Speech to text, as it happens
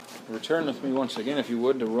Return with me once again, if you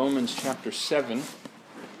would, to Romans chapter 7.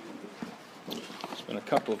 It's been a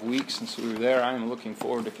couple of weeks since we were there. I am looking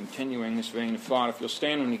forward to continuing this vein of thought. If you'll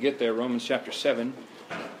stand when you get there, Romans chapter 7,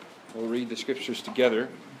 we'll read the scriptures together.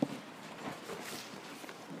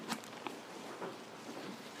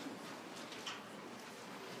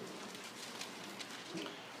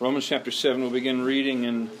 Romans chapter 7, we'll begin reading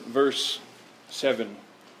in verse 7.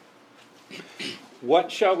 What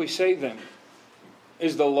shall we say then?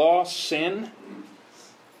 Is the law sin?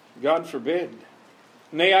 God forbid.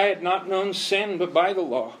 Nay, I had not known sin but by the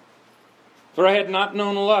law. For I had not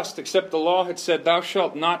known lust, except the law had said, Thou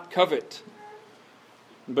shalt not covet.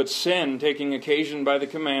 But sin, taking occasion by the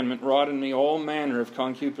commandment, wrought in me all manner of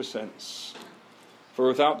concupiscence. For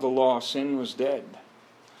without the law sin was dead.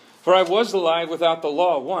 For I was alive without the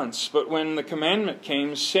law once, but when the commandment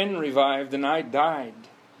came, sin revived, and I died.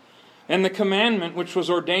 And the commandment which was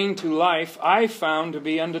ordained to life, I found to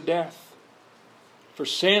be unto death. For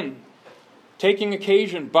sin, taking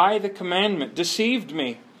occasion by the commandment, deceived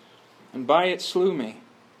me, and by it slew me.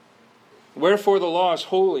 Wherefore the law is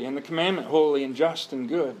holy, and the commandment holy, and just, and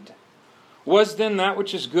good. Was then that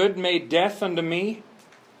which is good made death unto me?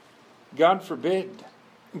 God forbid.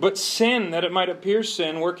 But sin, that it might appear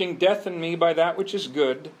sin, working death in me by that which is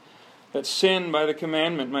good, that sin by the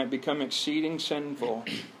commandment might become exceeding sinful.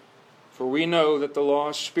 For we know that the law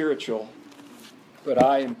is spiritual, but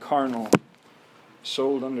I am carnal,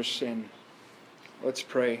 sold under sin. Let's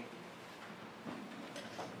pray.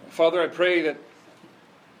 Father, I pray that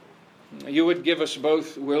you would give us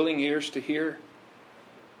both willing ears to hear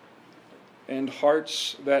and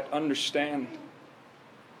hearts that understand.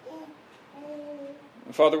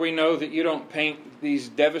 Father, we know that you don't paint these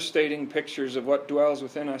devastating pictures of what dwells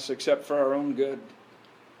within us except for our own good.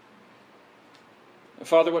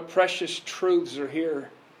 Father, what precious truths are here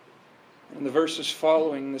in the verses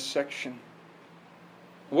following this section.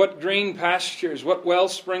 What green pastures, what well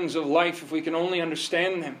springs of life if we can only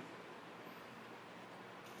understand them.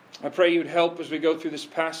 I pray you'd help as we go through this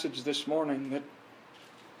passage this morning, that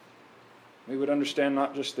we would understand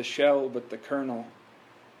not just the shell but the kernel.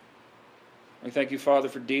 We thank you, Father,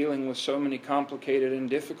 for dealing with so many complicated and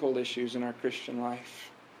difficult issues in our Christian life,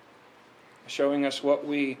 showing us what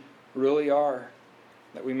we really are,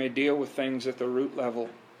 that we may deal with things at the root level.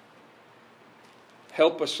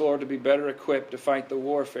 Help us, Lord, to be better equipped to fight the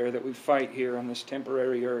warfare that we fight here on this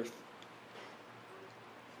temporary earth.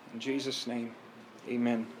 In Jesus' name,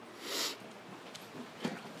 amen.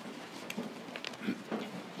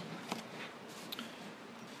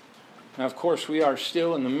 Now, of course, we are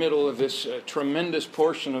still in the middle of this tremendous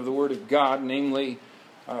portion of the Word of God, namely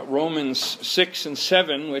Romans 6 and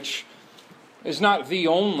 7, which is not the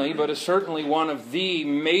only, but is certainly one of the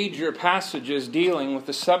major passages dealing with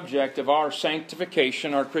the subject of our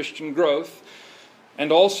sanctification, our Christian growth,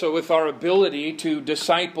 and also with our ability to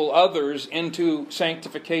disciple others into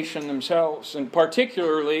sanctification themselves, and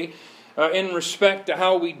particularly in respect to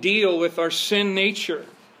how we deal with our sin nature.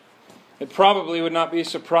 It probably would not be a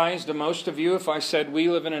surprise to most of you if I said we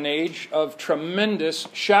live in an age of tremendous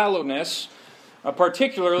shallowness,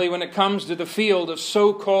 particularly when it comes to the field of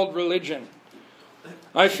so-called religion.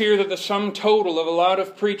 I fear that the sum total of a lot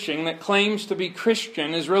of preaching that claims to be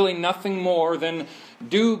Christian is really nothing more than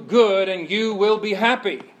do good and you will be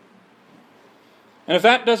happy. And if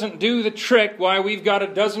that doesn't do the trick, why, we've got a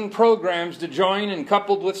dozen programs to join, and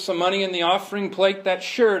coupled with some money in the offering plate, that's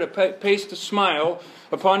sure to paste a smile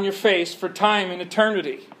upon your face for time and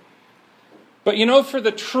eternity. But you know, for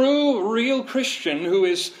the true, real Christian who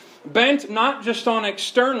is bent not just on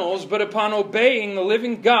externals, but upon obeying the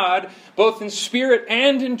living God, both in spirit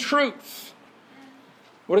and in truth,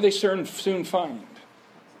 what do they soon find?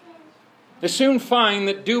 They soon find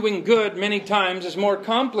that doing good many times is more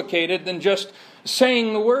complicated than just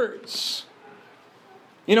saying the words.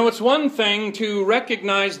 You know, it's one thing to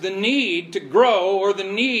recognize the need to grow or the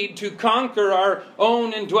need to conquer our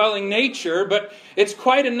own indwelling nature, but it's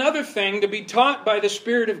quite another thing to be taught by the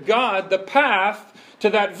Spirit of God the path to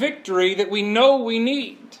that victory that we know we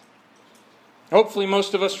need. Hopefully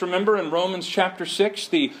most of us remember in Romans chapter 6,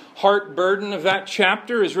 the heart burden of that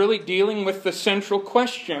chapter is really dealing with the central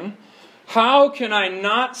question: how can I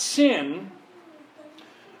not sin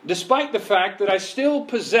despite the fact that I still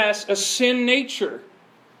possess a sin nature?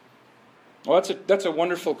 Well, that's a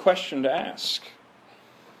wonderful question to ask.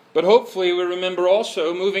 But hopefully we remember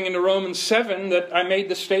also, moving into Romans 7, that I made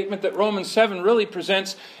the statement that Romans 7 really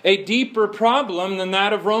presents a deeper problem than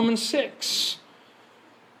that of Romans 6.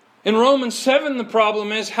 In Romans 7, the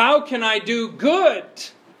problem is, how can I do good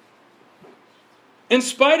in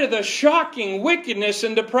spite of the shocking wickedness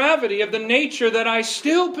and depravity of the nature that I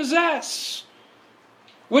still possess,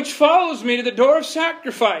 which follows me to the door of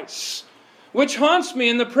sacrifice, which haunts me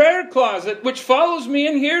in the prayer closet, which follows me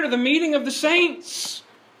in here to the meeting of the saints,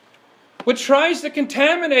 which tries to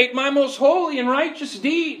contaminate my most holy and righteous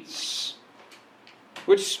deeds,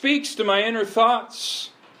 which speaks to my inner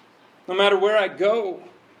thoughts no matter where I go.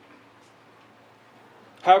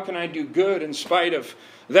 How can I do good in spite of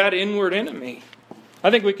that inward enemy? I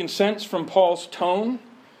think we can sense from Paul's tone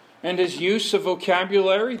and his use of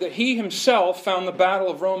vocabulary that he himself found the battle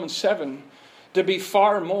of Romans 7 to be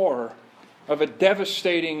far more of a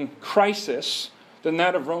devastating crisis than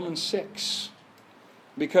that of Romans 6.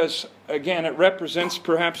 Because, again, it represents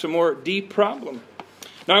perhaps a more deep problem.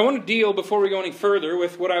 Now, I want to deal, before we go any further,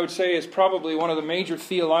 with what I would say is probably one of the major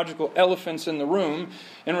theological elephants in the room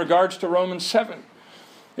in regards to Romans 7.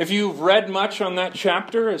 If you've read much on that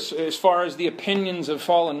chapter, as far as the opinions of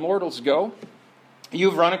fallen mortals go,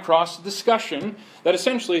 you've run across a discussion that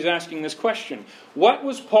essentially is asking this question. What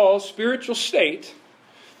was Paul's spiritual state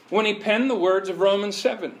when he penned the words of Romans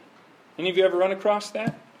 7? Any of you ever run across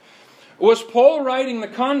that? Was Paul writing the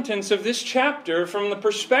contents of this chapter from the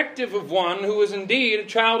perspective of one who was indeed a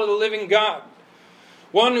child of the living God?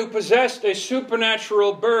 One who possessed a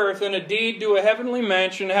supernatural birth and a deed to a heavenly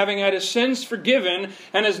mansion, having had his sins forgiven,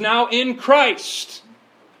 and is now in Christ?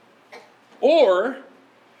 Or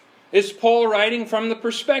is Paul writing from the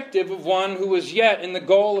perspective of one who was yet in the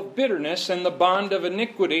gall of bitterness and the bond of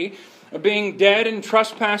iniquity, being dead in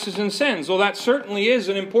trespasses and sins? Well, that certainly is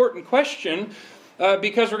an important question,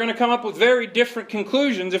 because we're going to come up with very different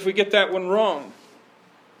conclusions if we get that one wrong.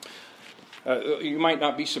 You might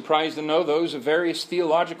not be surprised to know those of various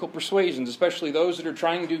theological persuasions, especially those that are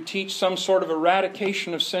trying to teach some sort of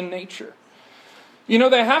eradication of sin nature. You know,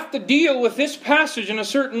 they have to deal with this passage in a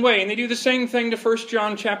certain way, and they do the same thing to 1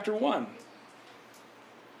 John chapter 1.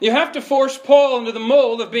 You have to force Paul into the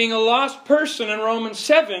mold of being a lost person in Romans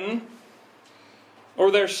 7, or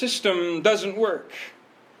their system doesn't work.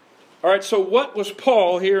 All right, so what was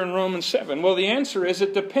Paul here in Romans 7? Well, the answer is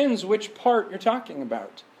it depends which part you're talking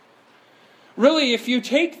about. Really, if you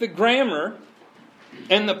take the grammar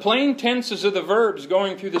and the plain tenses of the verbs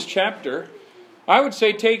going through this chapter, I would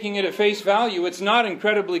say, taking it at face value, it's not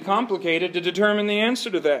incredibly complicated to determine the answer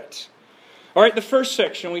to that. All right, the first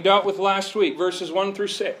section we dealt with last week, verses 1 through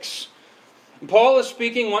 6. Paul is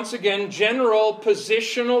speaking once again general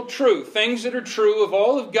positional truth, things that are true of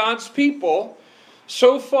all of God's people.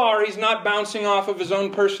 So far, he's not bouncing off of his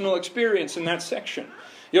own personal experience in that section.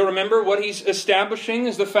 You'll remember what he's establishing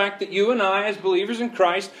is the fact that you and I, as believers in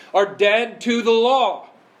Christ, are dead to the law.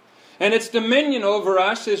 And its dominion over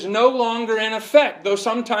us is no longer in effect, though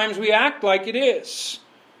sometimes we act like it is.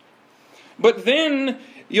 But then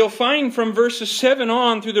you'll find from verses 7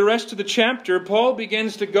 on through the rest of the chapter, Paul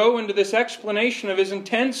begins to go into this explanation of his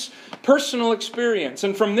intense personal experience.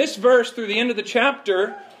 And from this verse through the end of the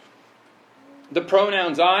chapter, the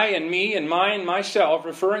pronouns I and me and my and myself,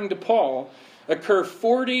 referring to Paul, occur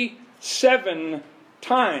 47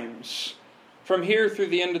 times from here through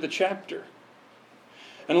the end of the chapter.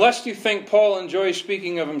 And lest you think Paul enjoys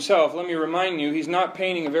speaking of himself, let me remind you, he's not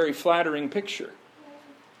painting a very flattering picture.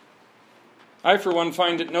 I, for one,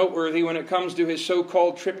 find it noteworthy when it comes to his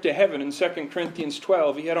so-called trip to heaven in 2 Corinthians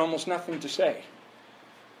 12, he had almost nothing to say.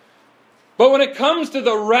 But when it comes to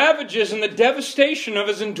the ravages and the devastation of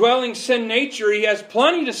his indwelling sin nature, he has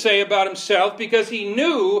plenty to say about himself because he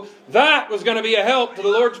knew that was going to be a help to the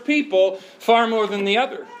Lord's people far more than the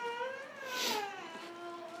other.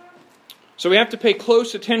 So we have to pay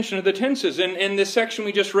close attention to the tenses. In this section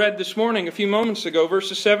we just read this morning, a few moments ago,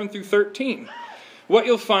 verses 7 through 13, what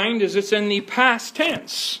you'll find is it's in the past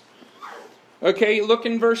tense. Okay, look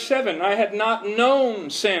in verse 7. I had not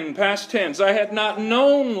known sin, past tense. I had not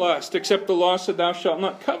known lust, except the law said, thou shalt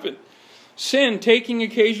not covet. Sin, taking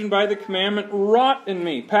occasion by the commandment, wrought in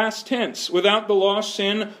me, past tense. Without the law,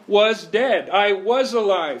 sin was dead. I was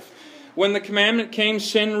alive. When the commandment came,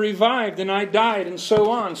 sin revived, and I died, and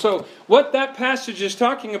so on. So what that passage is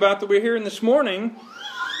talking about that we're hearing this morning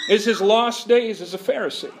is his lost days as a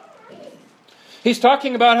Pharisee. He's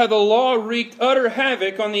talking about how the law wreaked utter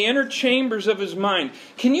havoc on the inner chambers of his mind.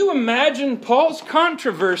 Can you imagine Paul's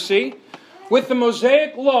controversy with the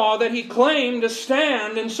Mosaic law that he claimed to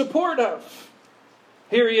stand in support of?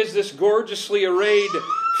 Here he is, this gorgeously arrayed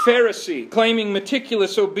Pharisee, claiming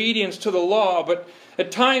meticulous obedience to the law, but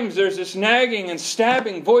at times there's this nagging and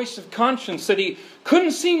stabbing voice of conscience that he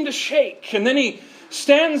couldn't seem to shake. And then he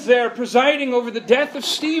stands there presiding over the death of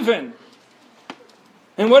Stephen.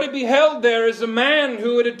 And what he beheld there is a man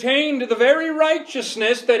who had attained to the very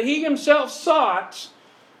righteousness that he himself sought.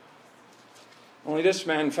 Only this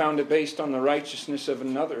man found it based on the righteousness of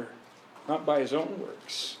another, not by his own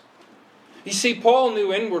works. You see, Paul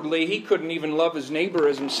knew inwardly he couldn't even love his neighbor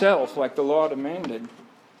as himself like the law demanded.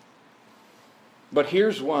 But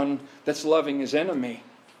here's one that's loving his enemy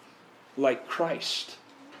like Christ.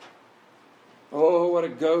 Oh, what a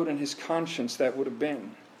goad in his conscience that would have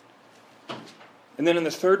been. And then in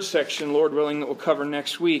the third section, Lord willing, that we'll cover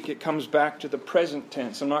next week, it comes back to the present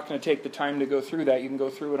tense. I'm not going to take the time to go through that. You can go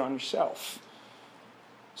through it on yourself.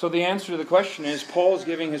 So the answer to the question is, Paul's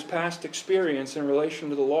giving his past experience in relation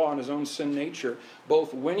to the law and his own sin nature,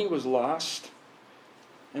 both when he was lost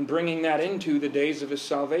and bringing that into the days of his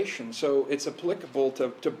salvation. So it's applicable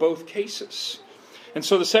to both cases. And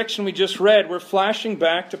so the section we just read, we're flashing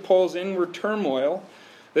back to Paul's inward turmoil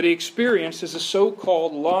that he experienced as a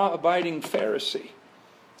so-called law-abiding Pharisee.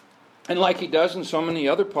 And like he does in so many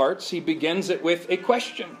other parts, he begins it with a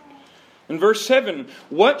question. In verse 7,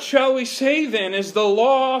 what shall we say then? Is the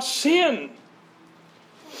law sin?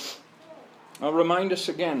 I'll remind us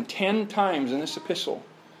again, 10 times in this epistle,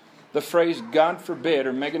 the phrase God forbid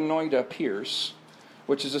or meganoida appears,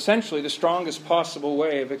 which is essentially the strongest possible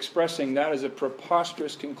way of expressing that as a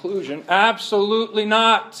preposterous conclusion. Absolutely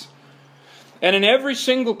not. And in every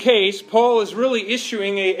single case, Paul is really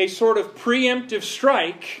issuing a sort of preemptive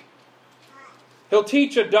strike. He'll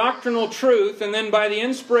teach a doctrinal truth, and then by the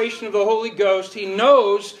inspiration of the Holy Ghost, he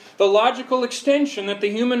knows the logical extension that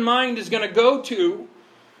the human mind is going to go to,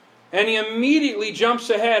 and he immediately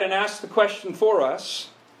jumps ahead and asks the question for us.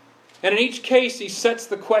 And in each case, he sets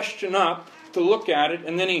the question up to look at it,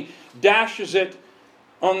 and then he dashes it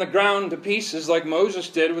on the ground to pieces like Moses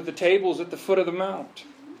did with the tables at the foot of the mount.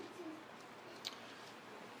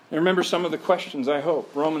 And remember some of the questions, I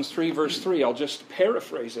hope. Romans 3 verse 3, I'll just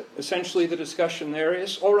paraphrase it. Essentially the discussion there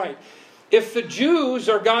is, all right, if the Jews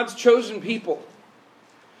are God's chosen people,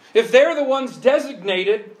 if they're the ones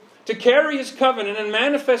designated to carry His covenant and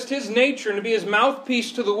manifest His nature and to be His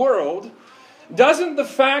mouthpiece to the world, doesn't the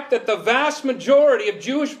fact that the vast majority of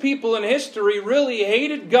Jewish people in history really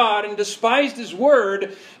hated God and despised His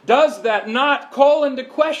word, does that not call into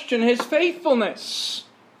question His faithfulness?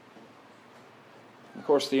 Of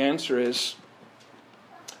course, the answer is,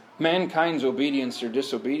 mankind's obedience or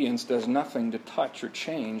disobedience does nothing to touch or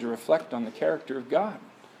change or reflect on the character of God.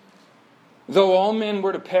 Though all men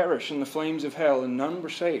were to perish in the flames of hell and none were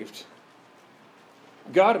saved,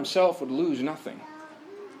 God Himself would lose nothing.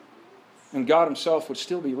 And God Himself would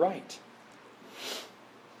still be right.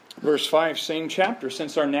 Verse 5, same chapter.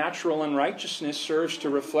 Since our natural unrighteousness serves to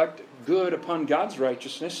reflect good upon God's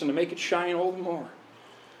righteousness and to make it shine all the more.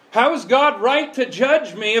 How is God right to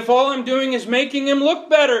judge me if all I'm doing is making Him look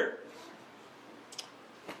better?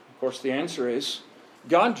 Of course, the answer is,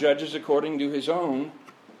 God judges according to His own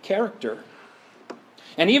character.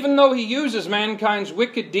 And even though He uses mankind's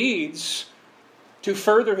wicked deeds to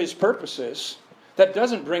further His purposes, that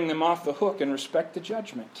doesn't bring them off the hook in respect to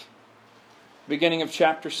judgment. Beginning of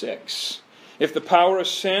chapter 6. If the power of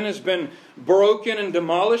sin has been broken and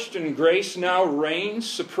demolished and grace now reigns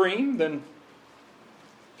supreme, then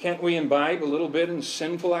can't we imbibe a little bit in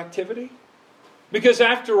sinful activity? Because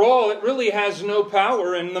after all, it really has no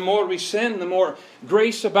power, and the more we sin, the more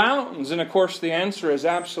grace abounds. And of course the answer is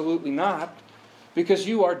absolutely not, because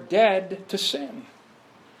you are dead to sin.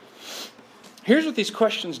 Here's what these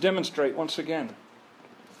questions demonstrate once again.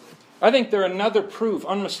 I think they're another proof,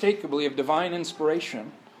 unmistakably, of divine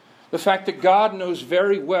inspiration. The fact that God knows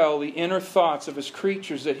very well the inner thoughts of His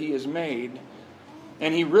creatures that He has made.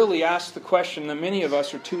 And He really asks the question that many of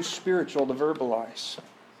us are too spiritual to verbalize.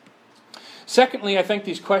 Secondly, I think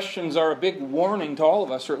these questions are a big warning to all of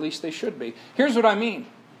us, or at least they should be. Here's what I mean.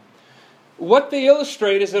 What they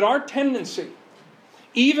illustrate is that our tendency,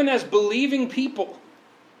 even as believing people,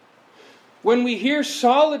 when we hear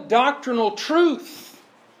solid doctrinal truth,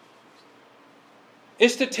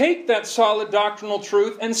 is to take that solid doctrinal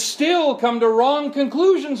truth and still come to wrong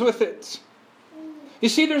conclusions with it. You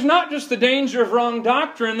see, there's not just the danger of wrong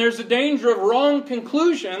doctrine, there's the danger of wrong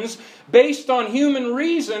conclusions based on human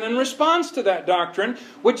reason in response to that doctrine,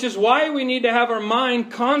 which is why we need to have our mind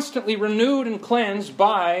constantly renewed and cleansed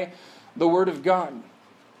by the Word of God.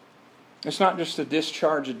 It's not just to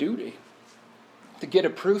discharge a duty, to get a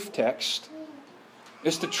proof text.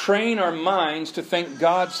 It's to train our minds to think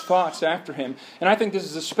God's thoughts after Him. And I think this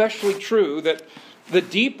is especially true that the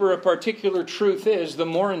deeper a particular truth is, the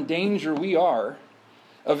more in danger we are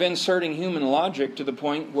of inserting human logic to the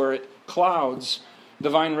point where it clouds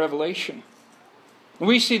divine revelation.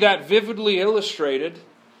 We see that vividly illustrated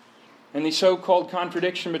and the so-called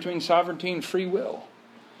contradiction between sovereignty and free will.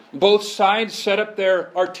 Both sides set up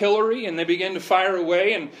their artillery and they begin to fire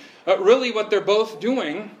away, and really what they're both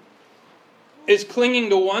doing is clinging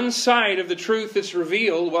to one side of the truth that's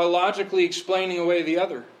revealed while logically explaining away the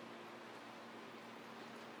other.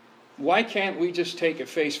 Why can't we just take at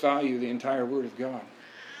face value the entire Word of God?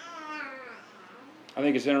 I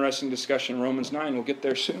think it's an interesting discussion in Romans 9. We'll get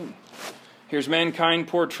there soon. Here's mankind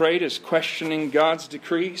portrayed as questioning God's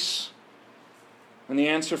decrees. And the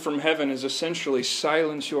answer from heaven is essentially,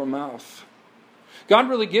 silence your mouth. God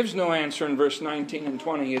really gives no answer in verse 19 and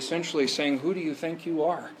 20, essentially saying, who do you think you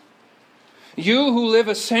are? You who live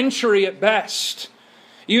a century at best,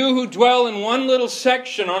 you who dwell in one little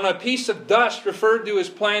section on a piece of dust referred to as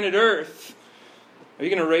planet Earth, are you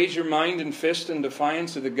going to raise your mind and fist in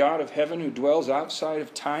defiance of the God of heaven who dwells outside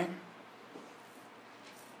of time?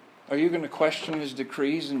 Are you going to question His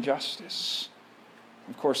decrees and justice?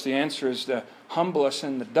 Of course, the answer is to humble us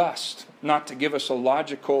in the dust, not to give us a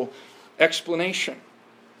logical explanation.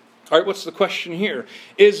 All right, what's the question here?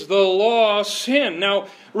 Is the law sin? Now,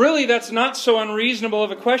 really, that's not so unreasonable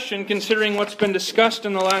of a question considering what's been discussed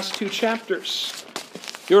in the last 2 chapters.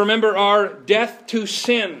 You remember our death to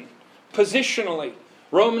sin, positionally,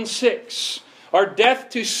 Romans 6. Our death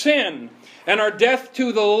to sin and our death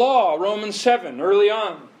to the law, Romans 7, early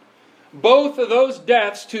on. Both of those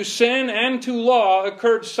deaths to sin and to law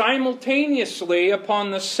occurred simultaneously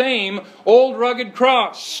upon the same old rugged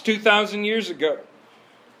cross 2,000 years ago.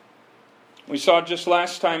 We saw just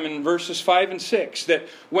last time in verses 5 and 6 that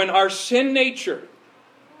when our sin nature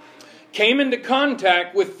came into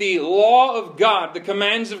contact with the law of God, the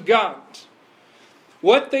commands of God,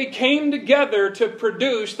 what they came together to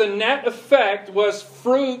produce, the net effect was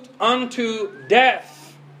fruit unto death.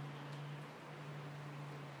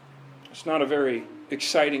 It's not a very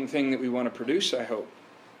exciting thing that we want to produce, I hope.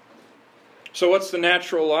 So what's the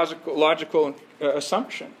natural logical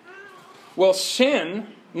assumption? Well, sin,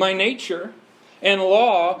 my nature, and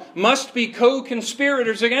law must be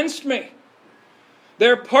co-conspirators against me.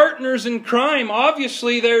 They're partners in crime.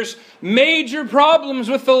 Obviously, there's major problems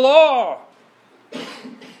with the law.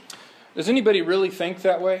 Does anybody really think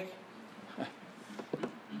that way?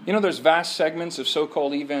 You know, there's vast segments of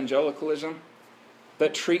so-called evangelicalism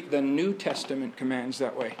that treat the New Testament commands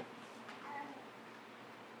that way.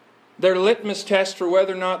 Their litmus test for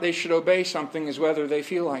whether or not they should obey something is whether they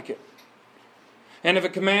feel like it. And if a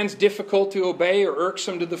command's difficult to obey or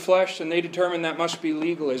irksome to the flesh, then they determine that must be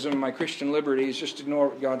legalism. My Christian liberty is just ignore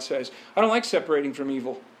what God says. I don't like separating from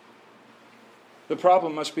evil. The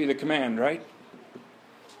problem must be the command, right?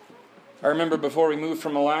 I remember before we moved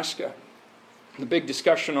from Alaska, the big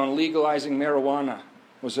discussion on legalizing marijuana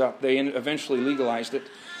was up. They eventually legalized it.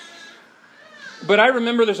 But I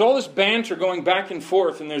remember there's all this banter going back and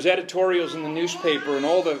forth, and there's editorials in the newspaper, and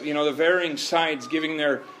all the the varying sides giving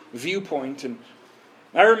their viewpoint. And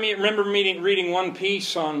I remember reading one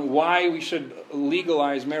piece on why we should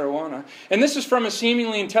legalize marijuana. And this is from a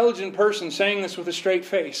seemingly intelligent person saying this with a straight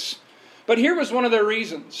face. But here was one of their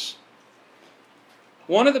reasons.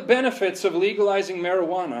 One of the benefits of legalizing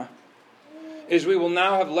marijuana is we will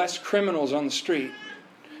now have less criminals on the street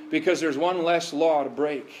because there's one less law to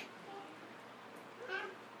break.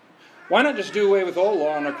 Why not just do away with all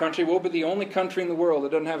law in our country? We'll be the only country in the world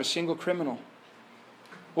that doesn't have a single criminal.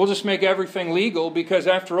 We'll just make everything legal because,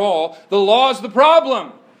 after all, the law is the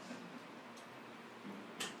problem.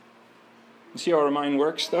 You see how our mind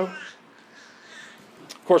works, though?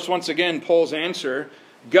 Of course, once again, Paul's answer,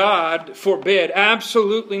 God forbid,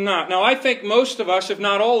 absolutely not. Now, I think most of us, if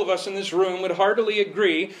not all of us in this room, would heartily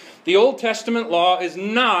agree the Old Testament law is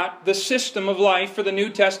not the system of life for the New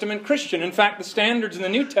Testament Christian. In fact, the standards in the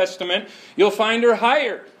New Testament, you'll find, are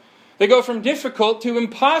higher. They go from difficult to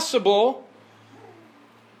impossible.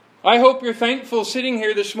 I hope you're thankful sitting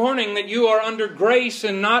here this morning that you are under grace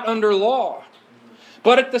and not under law.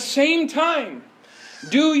 But at the same time,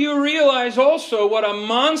 do you realize also what a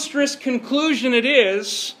monstrous conclusion it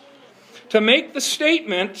is to make the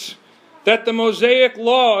statement that the Mosaic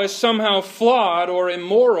law is somehow flawed or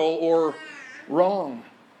immoral or wrong?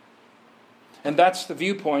 And that's the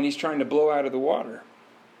viewpoint he's trying to blow out of the water.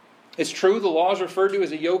 It's true, the law is referred to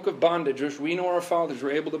as a yoke of bondage, which we know our fathers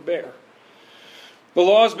were able to bear. The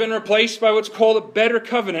law has been replaced by what's called a better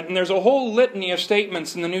covenant, and there's a whole litany of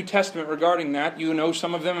statements in the New Testament regarding that. You know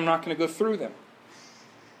some of them, I'm not going to go through them.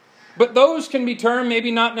 But those can be termed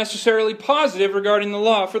maybe not necessarily positive regarding the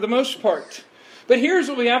law for the most part. But here's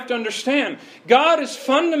what we have to understand. God is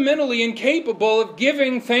fundamentally incapable of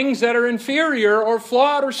giving things that are inferior or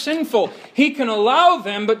flawed or sinful. He can allow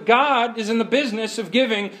them, but God is in the business of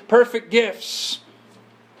giving perfect gifts.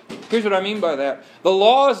 Here's what I mean by that. The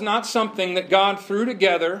law is not something that God threw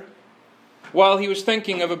together while He was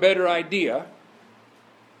thinking of a better idea.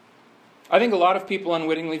 I think a lot of people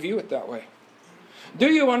unwittingly view it that way. Do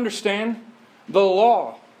you understand? The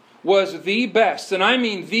law was the best, and I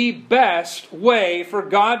mean the best way for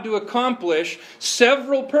God to accomplish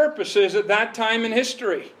several purposes at that time in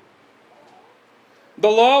history. The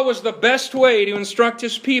law was the best way to instruct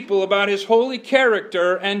His people about His holy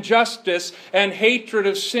character and justice and hatred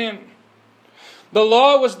of sin. The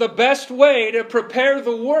law was the best way to prepare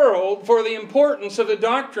the world for the importance of the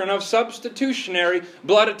doctrine of substitutionary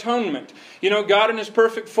blood atonement. You know, God in His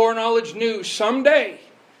perfect foreknowledge knew someday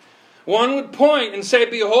one would point and say,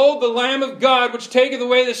 "Behold the Lamb of God which taketh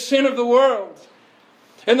away the sin of the world."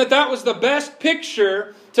 And that was the best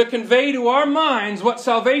picture to convey to our minds what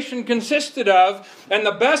salvation consisted of. And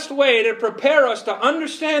the best way to prepare us to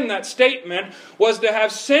understand that statement was to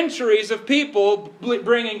have centuries of people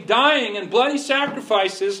bringing dying and bloody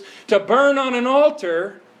sacrifices to burn on an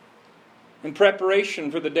altar in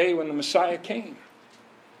preparation for the day when the Messiah came.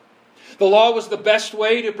 The law was the best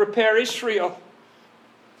way to prepare Israel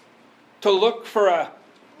to look for a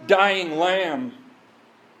dying lamb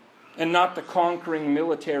and not the conquering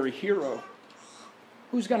military hero,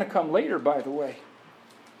 who's going to come later, by the way,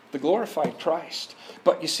 the glorified Christ.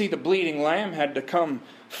 But you see, the bleeding lamb had to come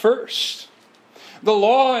first. The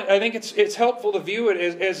law, I think it's helpful to view it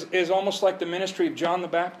as almost like the ministry of John the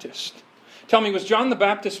Baptist. Tell me, was John the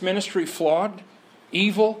Baptist's ministry flawed,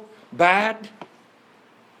 evil, bad?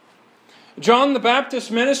 John the Baptist's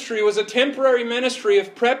ministry was a temporary ministry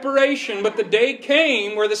of preparation, but the day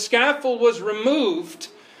came where the scaffold was removed,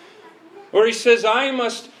 where he says, "I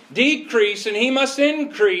must decrease and He must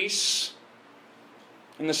increase."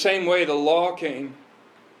 In the same way, the law came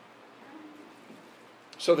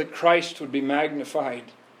so that Christ would be magnified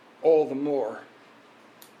all the more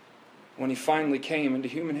when He finally came into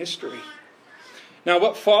human history. Now,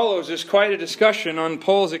 what follows is quite a discussion on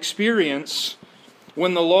Paul's experience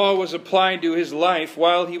when the law was applied to his life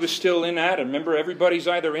while he was still in Adam. Remember, everybody's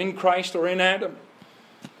either in Christ or in Adam.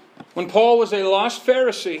 When Paul was a lost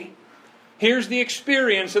Pharisee, here's the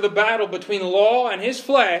experience of the battle between law and his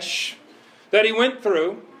flesh that he went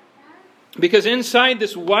through. Because inside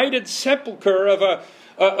this whited sepulcher of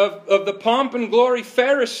the pomp and glory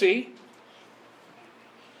Pharisee,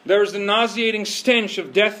 there's the nauseating stench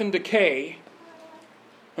of death and decay.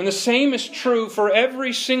 And the same is true for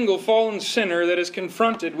every single fallen sinner that is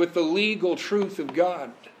confronted with the legal truth of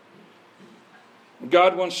God.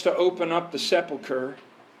 God wants to open up the sepulcher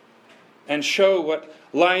and show what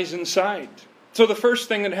lies inside. So the first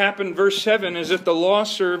thing that happened, verse 7, is that the law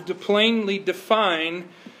served to plainly define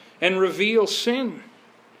and reveal sin.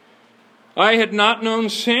 "I had not known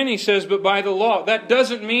sin," he says, "but by the law." That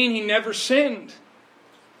doesn't mean he never sinned.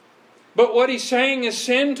 But what he's saying is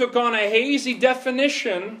sin took on a hazy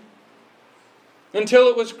definition until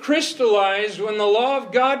it was crystallized when the law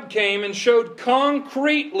of God came and showed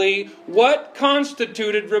concretely what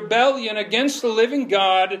constituted rebellion against the living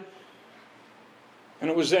God. And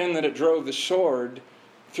it was then that it drove the sword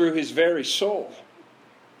through his very soul.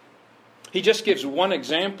 He just gives one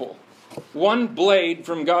example. One blade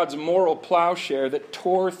from God's moral plowshare that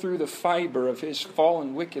tore through the fiber of his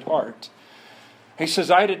fallen, wicked heart. He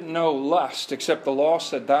says, "I didn't know lust, except the law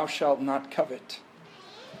said, 'Thou shalt not covet.'"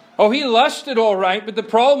 Oh, he lusted all right, but the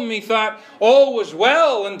problem, he thought, all was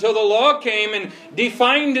well until the law came and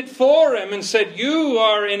defined it for him and said, "You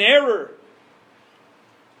are in error."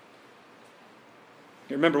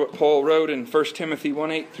 You remember what Paul wrote in 1 Timothy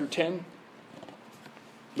 1:8 through 10?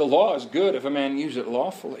 The law is good if a man use it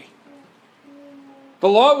lawfully. The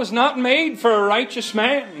law was not made for a righteous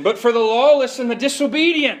man, but for the lawless and the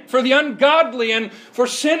disobedient, for the ungodly and for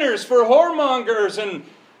sinners, for whoremongers, and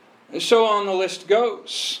so on the list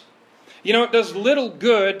goes. You know, it does little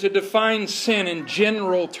good to define sin in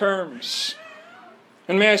general terms.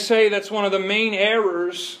 And may I say that's one of the main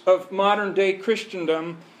errors of modern day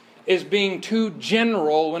Christendom, is being too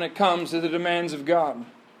general when it comes to the demands of God.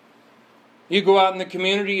 You go out in the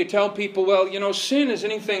community, you tell people, well, you know, sin is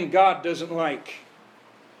anything God doesn't like.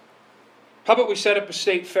 How about we set up a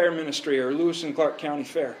state fair ministry or Lewis and Clark County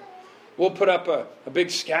Fair? We'll put up a big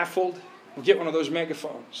scaffold. We'll get one of those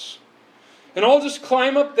megaphones. And I'll just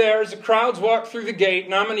climb up there as the crowds walk through the gate,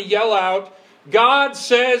 and I'm going to yell out, "God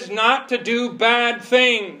says not to do bad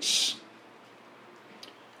things."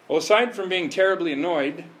 Well, aside from being terribly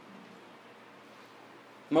annoyed,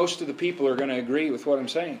 most of the people are going to agree with what I'm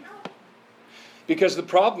saying. Because the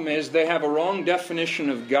problem is they have a wrong definition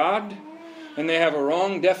of God, and they have a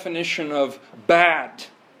wrong definition of bad.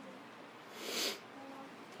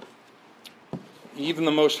 Even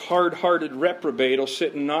the most hard-hearted reprobate will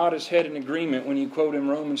sit and nod his head in agreement when you quote him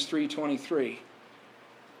Romans 3:23.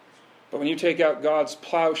 But when you take out God's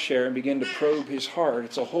plowshare and begin to probe his heart,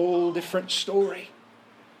 it's a whole different story.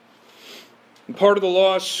 And part of the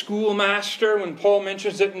law's schoolmaster, when Paul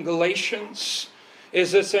mentions it in Galatians,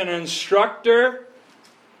 is it's an instructor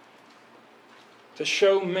to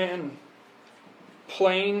show men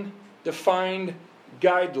plain, defined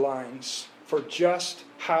guidelines for just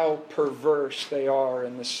how perverse they are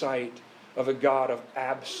in the sight of a God of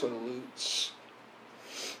absolutes.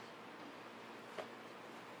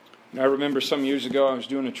 And I remember some years ago I was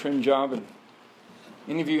doing a trim job, and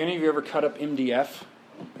any of you ever cut up MDF?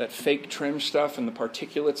 That fake trim stuff, and the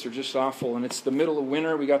particulates are just awful. And it's the middle of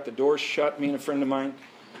winter, we got the doors shut, me and a friend of mine.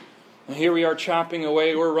 And here we are chopping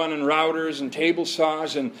away, we're running routers and table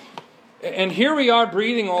saws, and here we are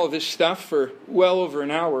breathing all of this stuff for well over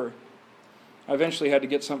an hour. I eventually had to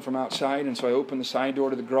get something from outside, and so I opened the side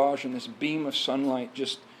door to the garage, and this beam of sunlight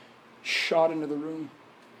just shot into the room.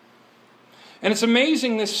 And it's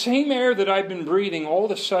amazing, this same air that I've been breathing, all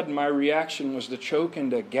of a sudden my reaction was to choke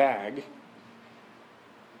and to gag.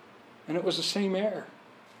 And it was the same air.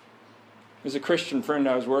 There's a Christian friend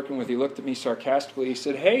I was working with. He looked at me sarcastically. He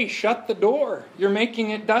said, "Hey, shut the door. You're making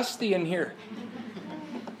it dusty in here."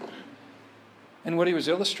 And what he was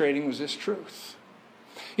illustrating was this truth.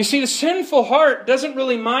 You see, the sinful heart doesn't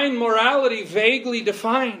really mind morality vaguely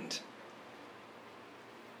defined.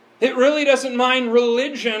 It really doesn't mind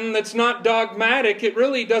religion that's not dogmatic. It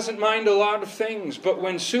really doesn't mind a lot of things. But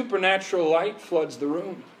when supernatural light floods the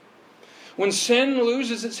room, when sin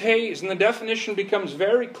loses its haze and the definition becomes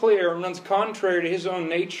very clear and runs contrary to his own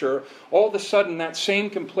nature, all of a sudden that same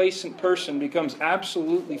complacent person becomes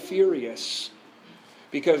absolutely furious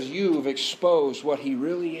because you've exposed what he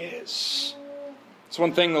really is. It's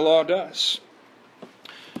one thing the law does.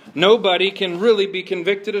 Nobody can really be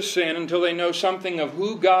convicted of sin until they know something of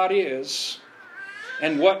who God is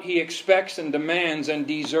and what he expects and demands and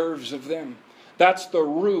deserves of them. That's the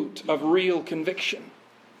root of real conviction.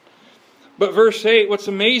 But verse 8, what's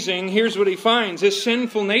amazing, here's what he finds. His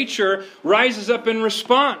sinful nature rises up in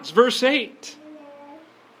response. Verse 8.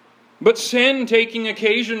 But sin, taking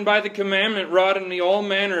occasion by the commandment, wrought in me all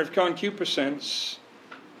manner of concupiscence.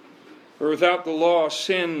 For without the law,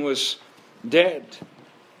 sin was dead.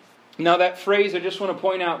 Now that phrase, I just want to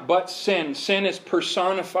point out, but sin. Sin is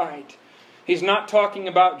personified. He's not talking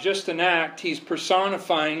about just an act. He's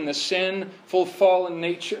personifying the sinful, fallen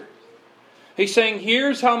nature. He's saying,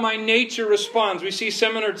 here's how my nature responds. We see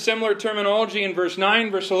similar terminology in verse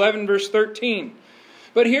 9, verse 11, verse 13.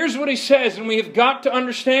 But here's what he says, and we have got to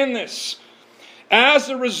understand this. As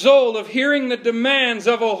a result of hearing the demands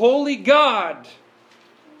of a holy God,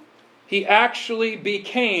 he actually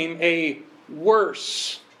became a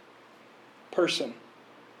worse person.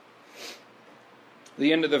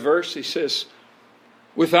 The end of the verse, he says,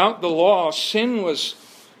 without the law, sin was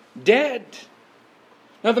dead.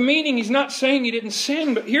 Now the meaning, he's not saying he didn't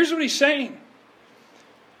sin, but here's what he's saying.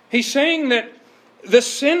 He's saying that the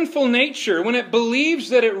sinful nature, when it believes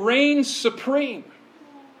that it reigns supreme,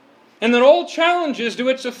 and that all challenges to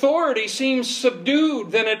its authority seem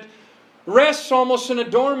subdued, then it rests almost in a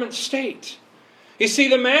dormant state. You see,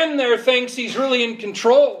 the man there thinks he's really in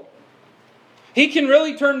control. He can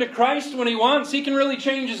really turn to Christ when he wants. He can really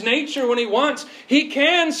change his nature when he wants. He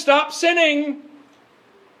can stop sinning.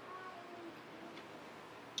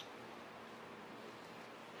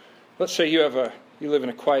 Let's say you live in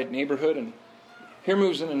a quiet neighborhood, and here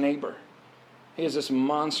moves in a neighbor. He has this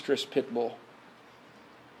monstrous pit bull.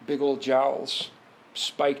 Big old jowls,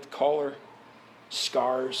 spiked collar,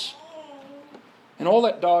 scars. And all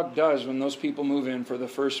that dog does when those people move in for the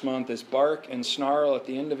first month is bark and snarl at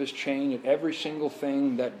the end of his chain at every single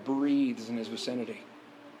thing that breathes in his vicinity.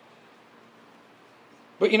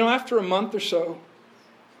 But after a month or so,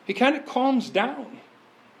 he kind of calms down.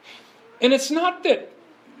 And it's not that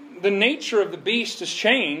the nature of the beast has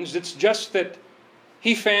changed. It's just that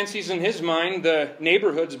he fancies in his mind the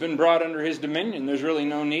neighborhood's been brought under his dominion. There's really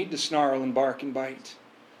no need to snarl and bark and bite.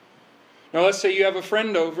 Now let's say you have a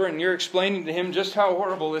friend over and you're explaining to him just how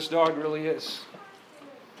horrible this dog really is.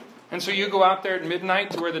 And so you go out there at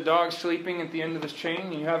midnight to where the dog's sleeping at the end of his chain,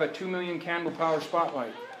 and you have a 2 million candle power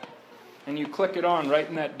spotlight. And you click it on right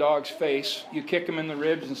in that dog's face. You kick him in the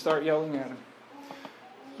ribs and start yelling at him.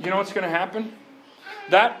 You know what's going to happen?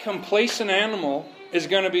 That complacent animal is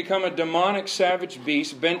going to become a demonic savage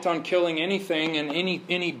beast bent on killing anything and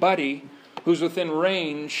anybody who's within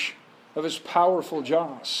range of his powerful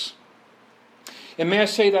jaws. And may I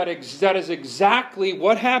say that is exactly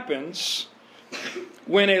what happens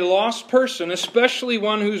when a lost person, especially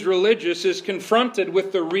one who's religious, is confronted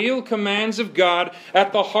with the real commands of God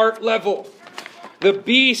at the heart level. The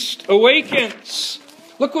beast awakens.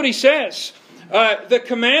 Look what he says. The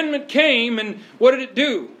commandment came, and what did it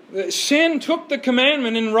do? Sin took the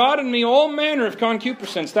commandment and wrought in me all manner of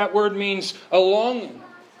concupiscence. That word means a longing,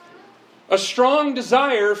 a strong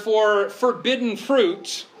desire for forbidden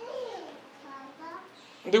fruit.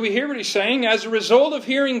 Do we hear what he's saying? As a result of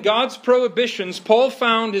hearing God's prohibitions, Paul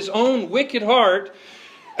found his own wicked heart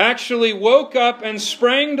actually woke up and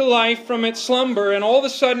sprang to life from its slumber, and all of a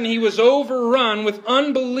sudden he was overrun with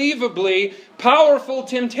unbelievably powerful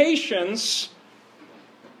temptations.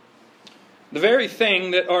 The very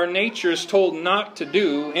thing that our nature is told not to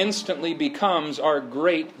do instantly becomes our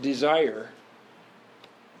great desire.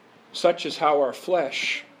 Such is how our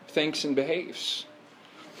flesh thinks and behaves.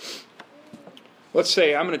 Let's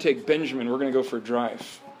say I'm going to take Benjamin, we're going to go for a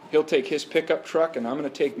drive. He'll take his pickup truck and I'm going to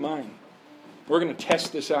take mine. We're going to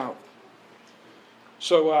test this out.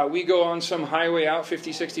 So we go on some highway out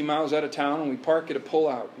 50, 60 miles out of town and we park at a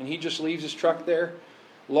pullout. And he just leaves his truck there,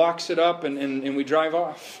 locks it up, and we drive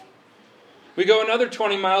off. We go another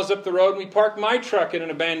 20 miles up the road and we park my truck at an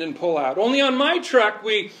abandoned pullout. Only on my truck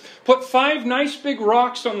we put 5 nice big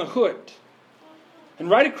rocks on the hood. And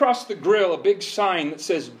right across the grill a big sign that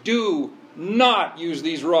says, "Do not use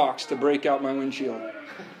these rocks to break out my windshield."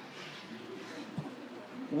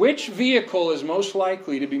 Which vehicle is most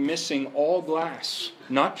likely to be missing all glass,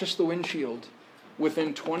 not just the windshield,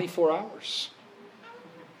 within 24 hours?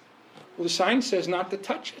 Well, the sign says not to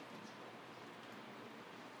touch it.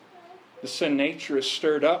 The sin nature is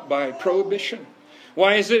stirred up by prohibition.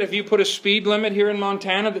 Why is it if you put a speed limit here in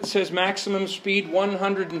Montana that says maximum speed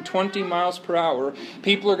 120 miles per hour,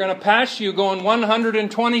 people are going to pass you going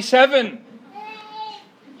 127?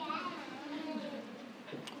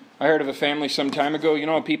 I heard of a family some time ago. You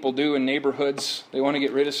know what people do in neighborhoods? They want to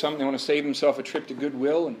get rid of something. They want to save themselves a trip to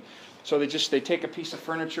Goodwill. And so they take a piece of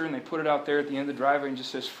furniture and they put it out there at the end of the driveway and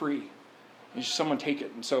just says free. And just someone take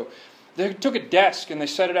it. And so they took a desk and they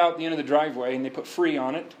set it out at the end of the driveway and they put free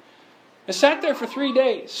on it. It sat there for 3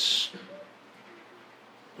 days.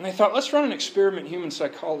 And they thought, let's run an experiment in human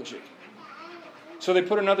psychology. So they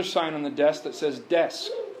put another sign on the desk that says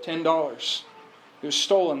desk, $10. It was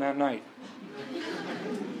stolen that night.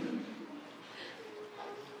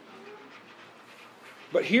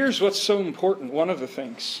 But here's what's so important, one of the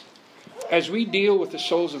things. As we deal with the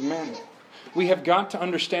souls of men, we have got to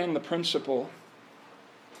understand the principle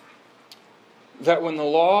that when the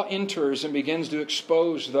law enters and begins to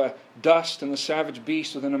expose the dust and the savage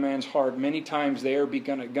beast within a man's heart, many times they are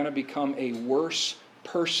going to become a worse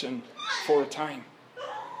person for a time.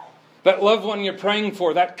 That loved one you're praying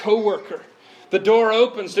for, that coworker, the door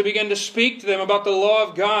opens to begin to speak to them about the law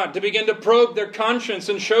of God, to begin to probe their conscience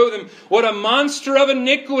and show them what a monster of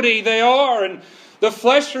iniquity they are. And the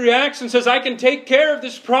flesh reacts and says, I can take care of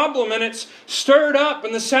this problem. And it's stirred up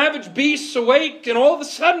and the savage beasts awake. And all of a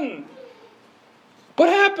sudden, what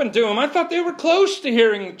happened to them? I thought they were close to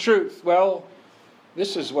hearing the truth. Well,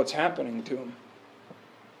 this is what's happening to them.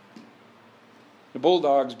 The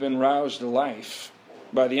bulldog's been roused to life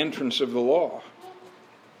by the entrance of the law.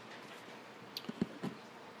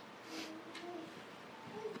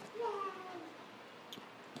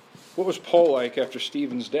 What was Paul like after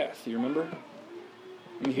Stephen's death? You remember?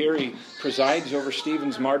 And here he presides over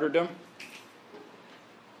Stephen's martyrdom.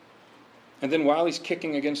 And then while he's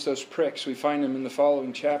kicking against those pricks, we find him in the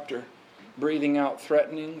following chapter, breathing out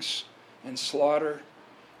threatenings and slaughter,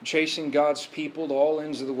 chasing God's people to all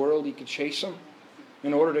ends of the world he could chase them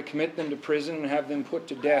in order to commit them to prison and have them put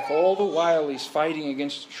to death. All the while he's fighting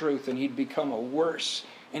against the truth, and he'd become a worse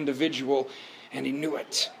individual, and he knew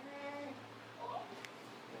it.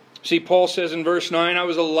 See, Paul says in verse 9, I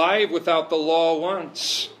was alive without the law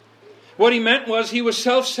once. What he meant was he was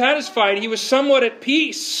self-satisfied. He was somewhat at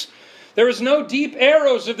peace. There was no deep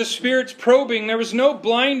arrows of the Spirit's probing. There was no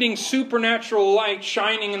blinding supernatural light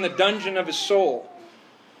shining in the dungeon of his soul.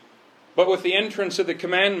 But with the entrance of the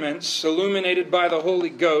commandments, illuminated by the Holy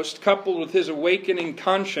Ghost, coupled with his awakening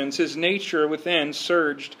conscience, his nature within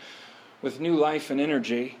surged with new life and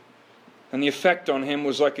energy. And the effect on him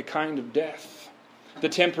was like a kind of death. The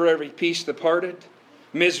temporary peace departed.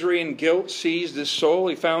 Misery and guilt seized his soul.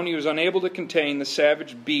 He found he was unable to contain the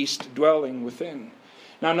savage beast dwelling within.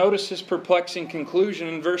 Now notice his perplexing conclusion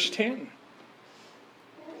in verse 10.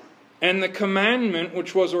 And the commandment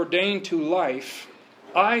which was ordained to life,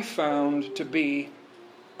 I found to be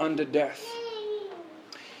unto death.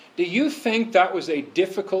 Do you think that was a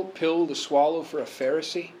difficult pill to swallow for a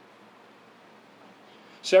Pharisee?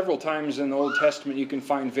 Several times in the Old Testament you can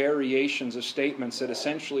find variations of statements that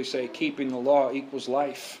essentially say keeping the law equals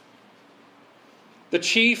life. The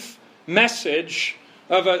chief message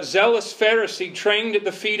of a zealous Pharisee trained at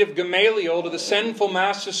the feet of Gamaliel to the sinful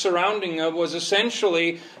masses surrounding him was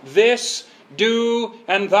essentially, "This do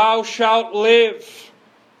and thou shalt live."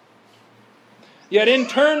 Yet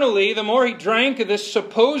internally, the more he drank of this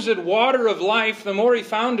supposed water of life, the more he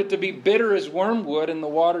found it to be bitter as wormwood in the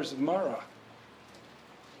waters of Marah.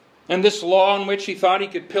 And this law on which he thought he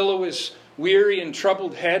could pillow his weary and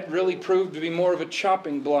troubled head really proved to be more of a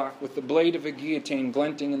chopping block with the blade of a guillotine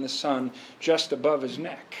glinting in the sun just above his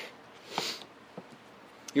neck.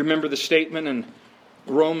 You remember the statement in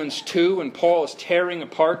Romans 2 when Paul is tearing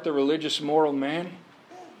apart the religious moral man?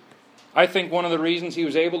 I think one of the reasons he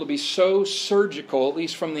was able to be so surgical, at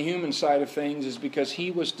least from the human side of things, is because he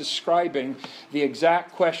was describing the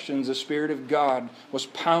exact questions the Spirit of God was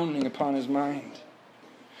pounding upon his mind.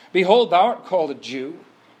 "Behold, thou art called a Jew,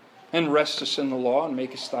 and restest in the law, and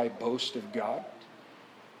makest thy boast of God.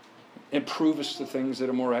 And provest the things that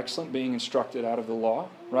are more excellent, being instructed out of the law,"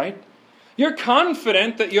 right? You're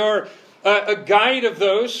confident that you're a guide of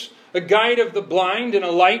those, a guide of the blind, and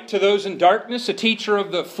a light to those in darkness, a teacher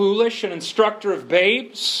of the foolish, an instructor of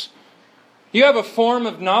babes. You have a form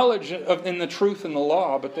of knowledge in the truth and the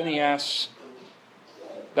law, but then he asks,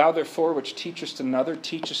 "Thou therefore which teachest another,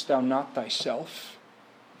 teachest thou not thyself?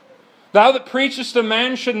 Thou that preachest a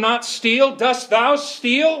man should not steal, dost thou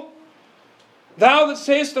steal? Thou that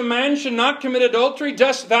sayest a man should not commit adultery,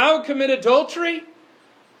 dost thou commit adultery?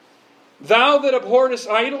 Thou that abhorrest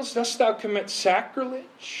idols, dost thou commit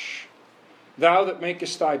sacrilege? Thou that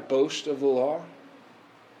makest thy boast of the law,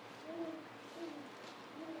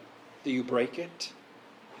 do you break it?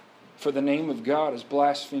 For the name of God is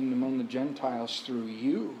blasphemed among the Gentiles through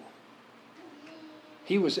you."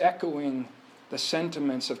 He was echoing the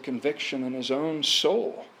sentiments of conviction in his own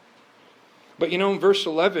soul. But in verse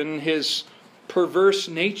 11, his perverse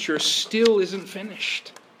nature still isn't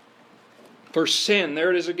finished. For sin, there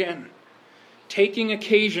it is again, taking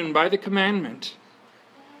occasion by the commandment,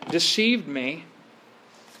 deceived me,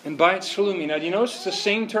 and by it slew me. Now, do you notice it's the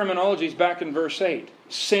same terminology as back in verse 8?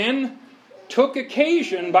 Sin took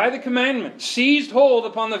occasion by the commandment, seized hold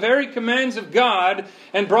upon the very commands of God,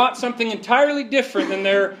 and brought something entirely different than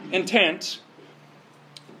their intent.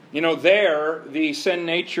 There, the sin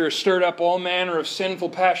nature stirred up all manner of sinful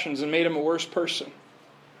passions and made him a worse person.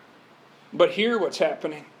 But here what's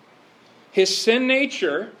happening? His sin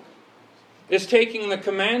nature is taking the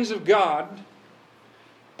commands of God,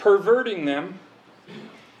 perverting them,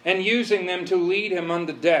 and using them to lead him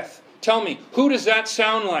unto death. Tell me, who does that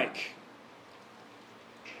sound like?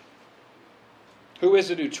 Who is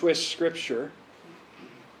it who twists Scripture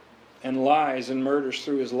and lies and murders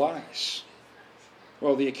through his lies?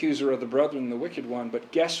 Well, the accuser of the brethren, the wicked one.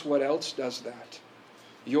 But guess what else does that?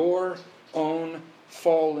 Your own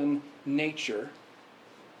fallen nature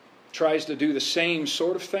tries to do the same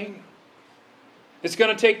sort of thing. It's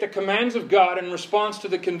going to take the commands of God in response to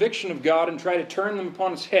the conviction of God and try to turn them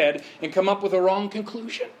upon its head and come up with a wrong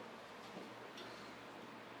conclusion.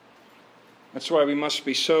 That's why we must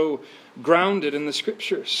be so grounded in the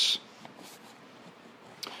Scriptures.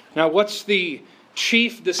 Now, what's the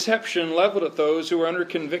chief deception leveled at those who are under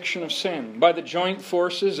conviction of sin? By the joint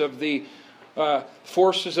forces of the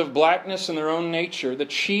forces of blackness in their own nature, the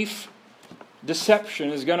chief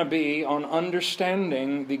deception is going to be on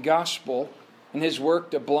understanding the gospel and His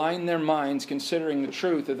work to blind their minds, considering the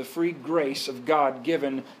truth of the free grace of God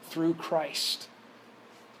given through Christ.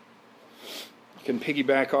 You can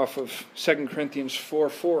piggyback off of 2 Corinthians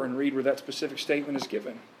 4:4 and read where that specific statement is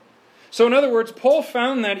given. So in other words, Paul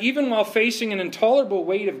found that even while facing an intolerable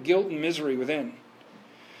weight of guilt and misery within,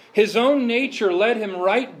 his own nature led him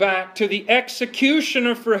right back to the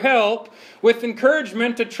executioner for help, with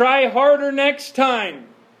encouragement to try harder next time.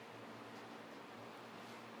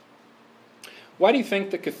 Why do you think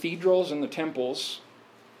the cathedrals and the temples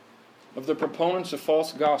of the proponents of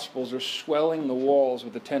false gospels are swelling the walls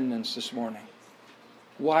with attendance this morning?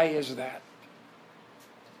 Why is that?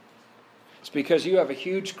 It's because you have a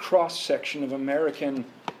huge cross-section of American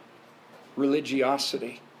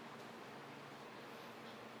religiosity.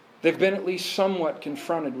 They've been at least somewhat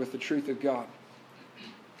confronted with the truth of God.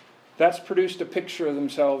 That's produced a picture of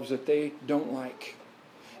themselves that they don't like.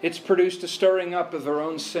 It's produced a stirring up of their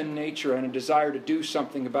own sin nature and a desire to do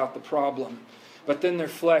something about the problem. But then their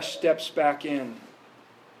flesh steps back in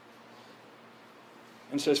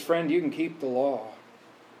and says, "Friend, you can keep the law.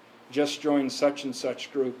 Just join such and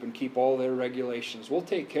such group and keep all their regulations. We'll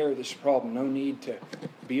take care of this problem. No need to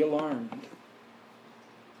be alarmed."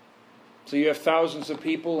 So you have thousands of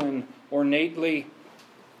people in ornately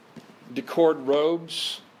decored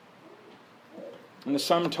robes. And the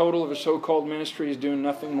sum total of a so-called ministry is doing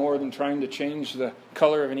nothing more than trying to change the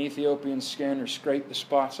color of an Ethiopian skin or scrape the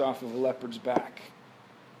spots off of a leopard's back.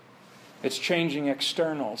 It's changing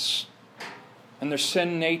externals. And their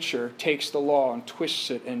sin nature takes the law and twists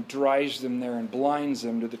it and drives them there and blinds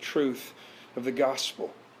them to the truth of the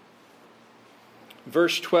gospel.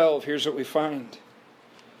 Verse 12, here's what we find.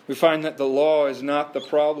 We find that the law is not the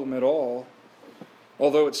problem at all,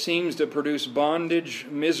 although it seems to produce bondage,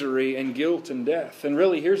 misery, and guilt and death. And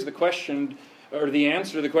really, here's the question, or the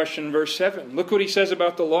answer to the question in verse 7. Look what he says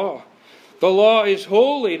about the law. The law is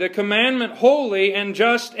holy, the commandment holy and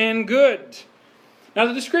just and good. Now,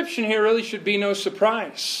 the description here really should be no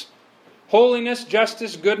surprise. Holiness,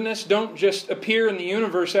 justice, goodness don't just appear in the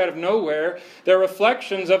universe out of nowhere. They're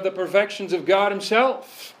reflections of the perfections of God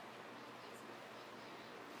Himself.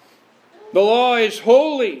 The law is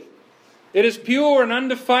holy. It is pure and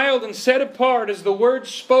undefiled and set apart as the word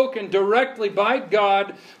spoken directly by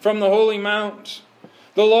God from the Holy Mount.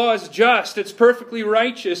 The law is just, it's perfectly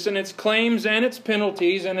righteous in its claims and its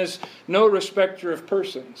penalties, and is no respecter of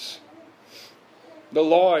persons. The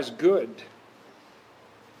law is good.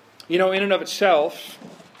 You know, in and of itself,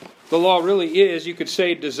 the law really is, you could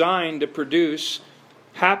say, designed to produce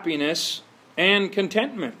happiness and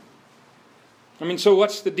contentment. I mean, so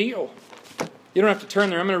what's the deal? You don't have to turn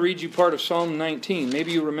there. I'm going to read you part of Psalm 19.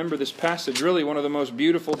 Maybe you remember this passage, really one of the most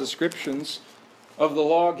beautiful descriptions of the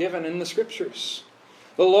law given in the Scriptures.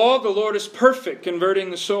 The law of the Lord is perfect, converting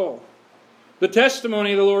the soul. The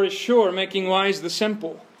testimony of the Lord is sure, making wise the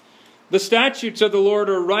simple. The statutes of the Lord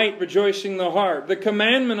are right, rejoicing the heart. The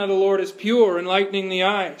commandment of the Lord is pure, enlightening the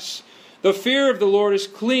eyes. The fear of the Lord is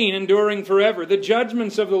clean, enduring forever. The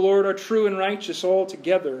judgments of the Lord are true and righteous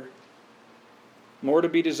altogether. More to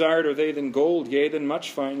be desired are they than gold, yea, than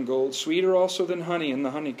much fine gold, sweeter also than honey in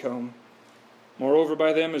the honeycomb. Moreover,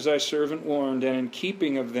 by them is thy servant warned, and in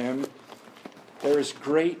keeping of them there is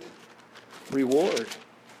great reward.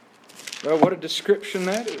 Well, what a description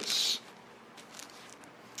that is.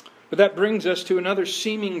 But that brings us to another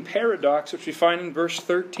seeming paradox, which we find in verse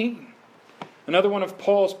 13. Another one of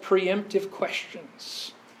Paul's preemptive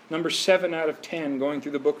questions. Number 7 out of 10 going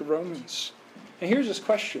through the book of Romans. And here's this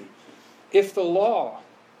question. If the law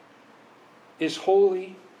is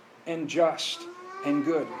holy and just and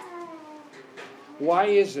good, why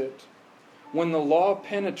is it when the law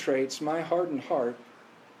penetrates my hardened heart,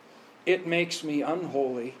 it makes me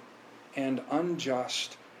unholy and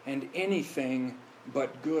unjust and anything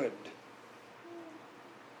but good?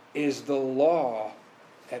 Is the law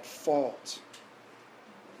at fault?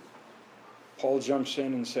 Paul jumps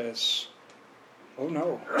in and says, oh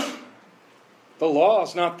no. The law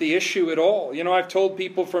is not the issue at all. You know, I've told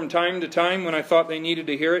people from time to time when I thought they needed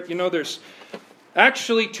to hear it, you know, there's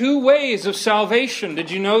actually 2 ways of salvation. Did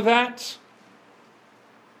you know that?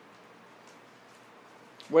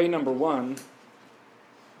 Way number 1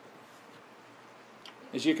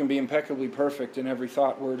 is you can be impeccably perfect in every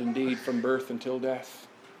thought, word, and deed from birth until death.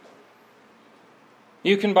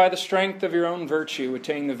 You can, by the strength of your own virtue,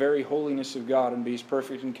 attain the very holiness of God and be as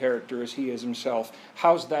perfect in character as He is Himself.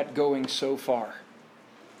 How's that going so far?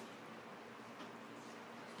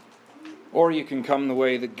 Or you can come the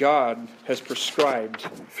way that God has prescribed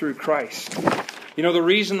through Christ. You know, the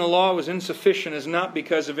reason the law was insufficient is not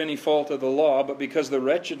because of any fault of the law, but because of the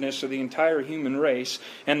wretchedness of the entire human race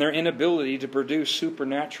and their inability to produce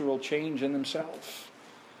supernatural change in themselves.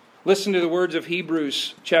 Listen to the words of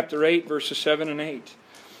Hebrews chapter 8, verses 7 and 8.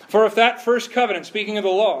 For if that first covenant, speaking of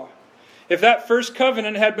the law, if that first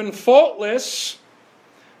covenant had been faultless,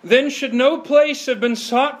 then should no place have been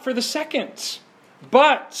sought for the second.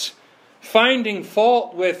 But finding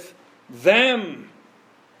fault with them,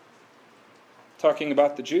 talking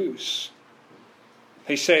about the Jews,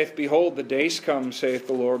 He saith, behold, the days come, saith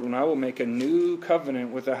the Lord, when I will make a new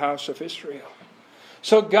covenant with the house of Israel.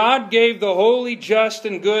 So God gave the holy, just,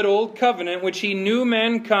 and good old covenant, which He knew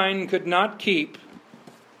mankind could not keep,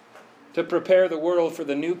 to prepare the world for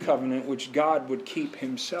the new covenant, which God would keep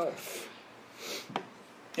Himself.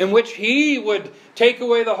 In which He would take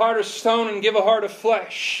away the heart of stone and give a heart of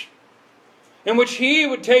flesh. In which He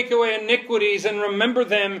would take away iniquities and remember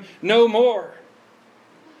them no more.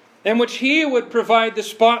 In which He would provide the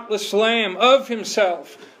spotless Lamb of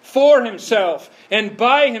Himself, for Himself, and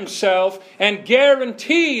by Himself, and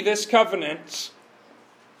guarantee this covenant.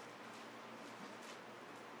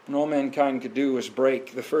 And all mankind could do was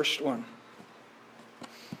break the first one.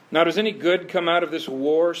 Now, does any good come out of this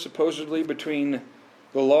war, supposedly, between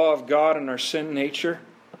the law of God and our sin nature?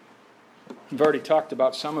 We've already talked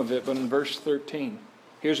about some of it, but in verse 13,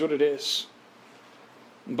 here's what it is.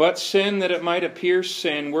 But sin, that it might appear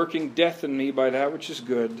sin, working death in me by that which is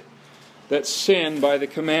good, that sin by the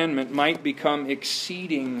commandment might become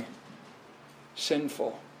exceeding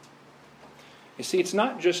sinful. You see, it's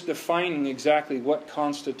not just defining exactly what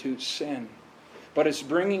constitutes sin, but it's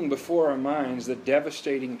bringing before our minds the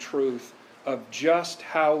devastating truth of just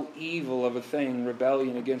how evil of a thing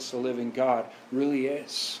rebellion against the living God really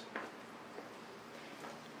is.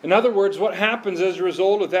 In other words, what happens as a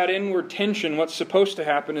result of that inward tension, what's supposed to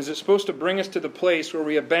happen, is it's supposed to bring us to the place where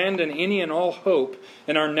we abandon any and all hope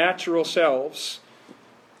in our natural selves,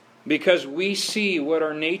 because we see what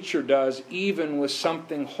our nature does even with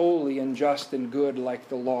something holy and just and good like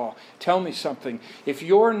the law. Tell me something. If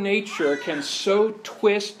your nature can so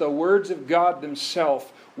twist the words of God themselves,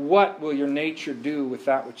 what will your nature do with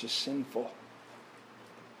that which is sinful?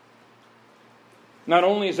 Not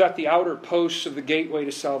only is that the outer posts of the gateway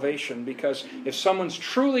to salvation, because if someone's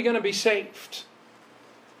truly going to be saved,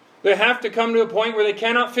 they have to come to a point where they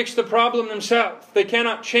cannot fix the problem themselves. They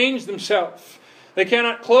cannot change themselves. They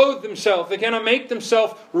cannot clothe themselves. They cannot make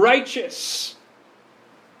themselves righteous.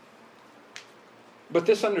 But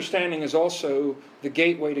this understanding is also the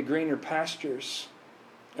gateway to greener pastures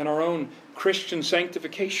and our own Christian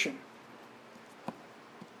sanctification.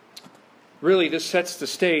 Really, this sets the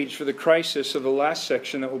stage for the crisis of the last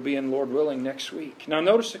section that will be in, Lord willing, next week. Now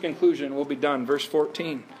notice the conclusion. We'll be done. Verse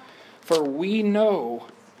 14. For we know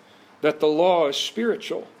that the law is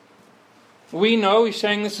spiritual. We know, he's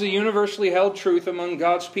saying this is a universally held truth among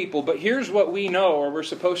God's people. But here's what we know, or we're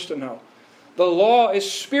supposed to know. The law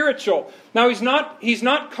is spiritual. Now he's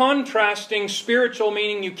not contrasting spiritual,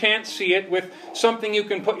 meaning you can't see it, with something you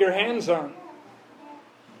can put your hands on.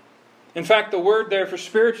 In fact, the word there for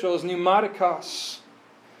spiritual is pneumatikos.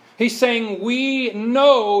 He's saying we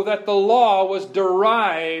know that the law was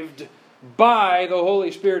derived by the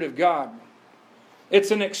Holy Spirit of God.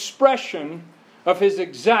 It's an expression of His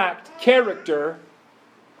exact character,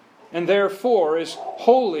 and therefore is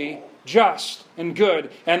holy, just, and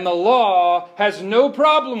good. And the law has no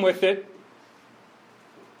problem with it.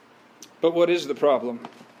 But what is the problem?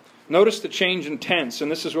 Notice the change in tense, and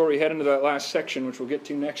this is where we head into that last section, which we'll get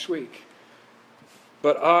to next week.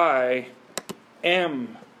 But I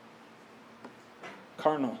am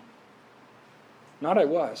carnal. Not I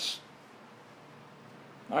was.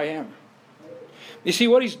 I am. You see,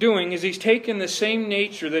 what he's doing is he's taken the same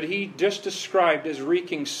nature that he just described as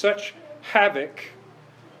wreaking such havoc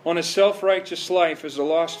on a self-righteous life as the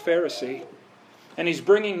lost Pharisee, and he's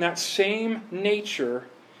bringing that same nature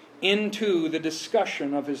into the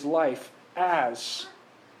discussion of his life as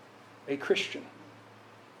a Christian.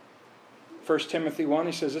 1 Timothy 1,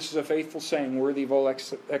 he says, this is a faithful saying, worthy of all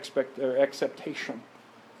acceptation.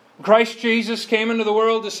 Christ Jesus came into the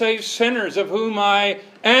world to save sinners, of whom I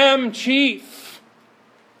am chief.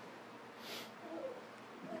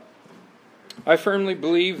 I firmly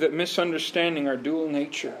believe that misunderstanding our dual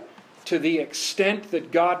nature to the extent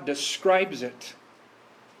that God describes it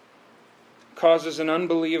causes an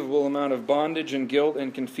unbelievable amount of bondage and guilt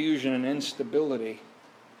and confusion and instability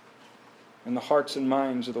in the hearts and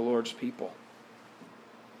minds of the Lord's people.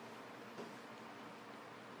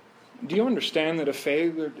 Do you understand that a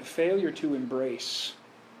failure to embrace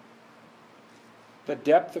the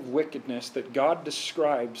depth of wickedness that God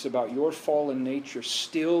describes about your fallen nature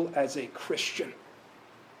still as a Christian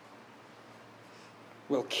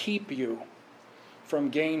will keep you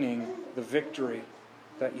from gaining the victory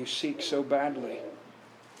that you seek so badly,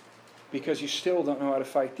 because you still don't know how to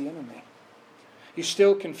fight the enemy. You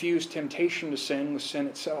still confuse temptation to sin with sin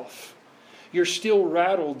itself. You're still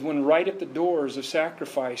rattled when right at the doors of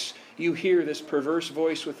sacrifice you hear this perverse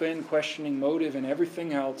voice within questioning motive and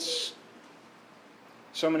everything else.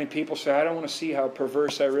 So many people say, I don't want to see how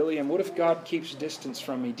perverse I really am. What if God keeps distance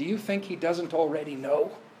from me? Do you think He doesn't already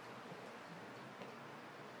know?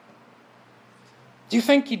 Do you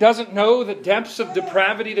think He doesn't know the depths of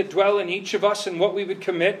depravity that dwell in each of us and what we would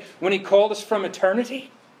commit when He called us from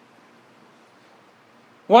eternity?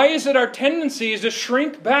 Why is it our tendency is to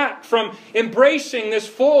shrink back from embracing this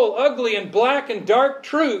full, ugly, and black and dark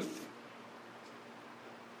truth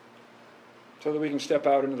so that we can step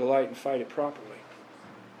out into the light and fight it properly?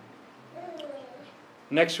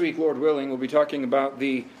 Next week, Lord willing, we'll be talking about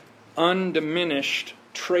the undiminished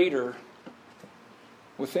traitor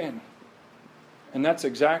within. And that's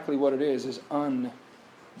exactly what it is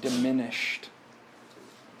undiminished.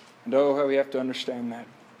 And oh, how we have to understand that.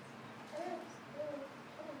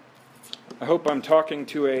 I hope I'm talking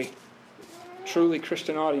to a truly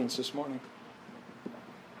Christian audience this morning.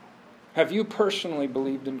 Have you personally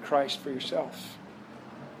believed in Christ for yourself?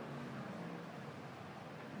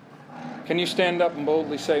 Can you stand up and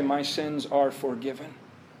boldly say, my sins are forgiven?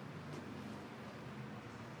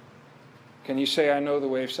 Can you say, I know the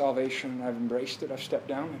way of salvation, I've embraced it, I've stepped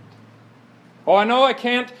down it? Oh, I know I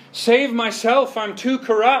can't save myself, I'm too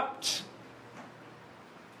corrupt.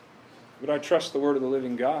 But I trust the word of the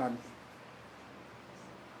living God.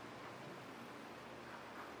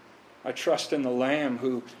 I trust in the Lamb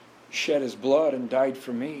who shed His blood and died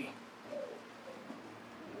for me.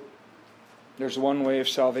 There's one way of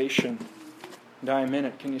salvation, and I am in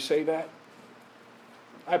it. Can you say that?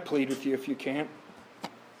 I plead with you if you can't.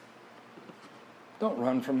 Don't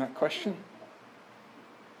run from that question.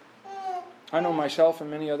 I know myself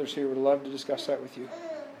and many others here would love to discuss that with you.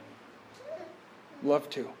 Love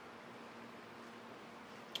to.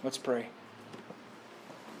 Let's pray.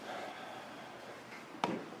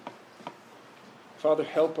 Father,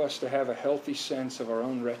 help us to have a healthy sense of our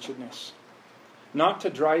own wretchedness. Not to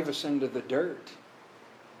drive us into the dirt.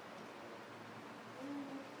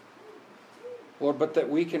 Lord, but that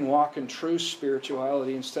we can walk in true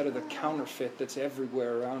spirituality instead of the counterfeit that's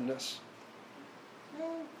everywhere around us.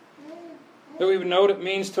 That we would know what it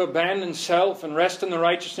means to abandon self and rest in the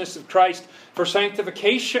righteousness of Christ for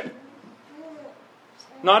sanctification.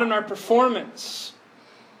 Not in our performance.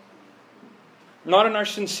 Not in our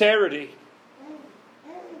sincerity.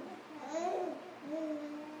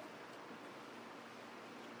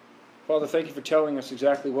 Father, thank you for telling us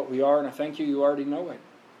exactly what we are, and I thank you already know it.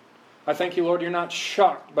 I thank you, Lord, you're not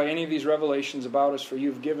shocked by any of these revelations about us, for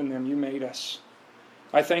you've given them, you made us.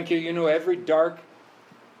 I thank you, you know every dark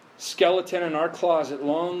skeleton in our closet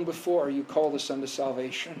long before you called us unto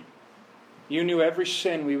salvation. You knew every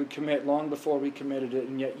sin we would commit long before we committed it,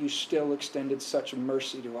 and yet you still extended such a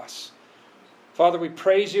mercy to us. Father, we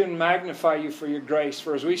praise you and magnify you for your grace,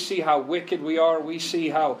 for as we see how wicked we are, we see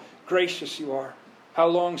how gracious you are, how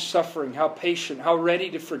long-suffering, how patient, how ready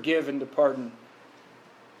to forgive and to pardon.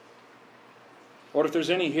 Lord, if there's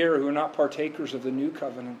any here who are not partakers of the new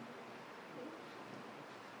covenant,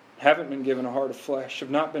 haven't been given a heart of flesh, have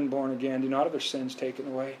not been born again, do not have their sins taken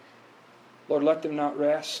away, Lord, let them not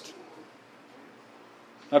rest.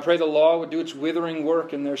 I pray the law would do its withering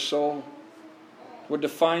work in their soul, would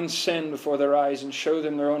define sin before their eyes and show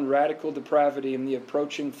them their own radical depravity and the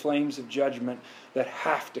approaching flames of judgment that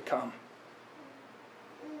have to come.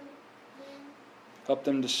 Help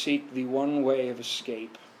them to seek the one way of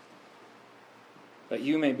escape, that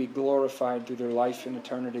you may be glorified through their life in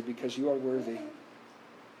eternity, because you are worthy.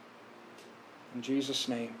 In Jesus'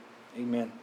 name, amen.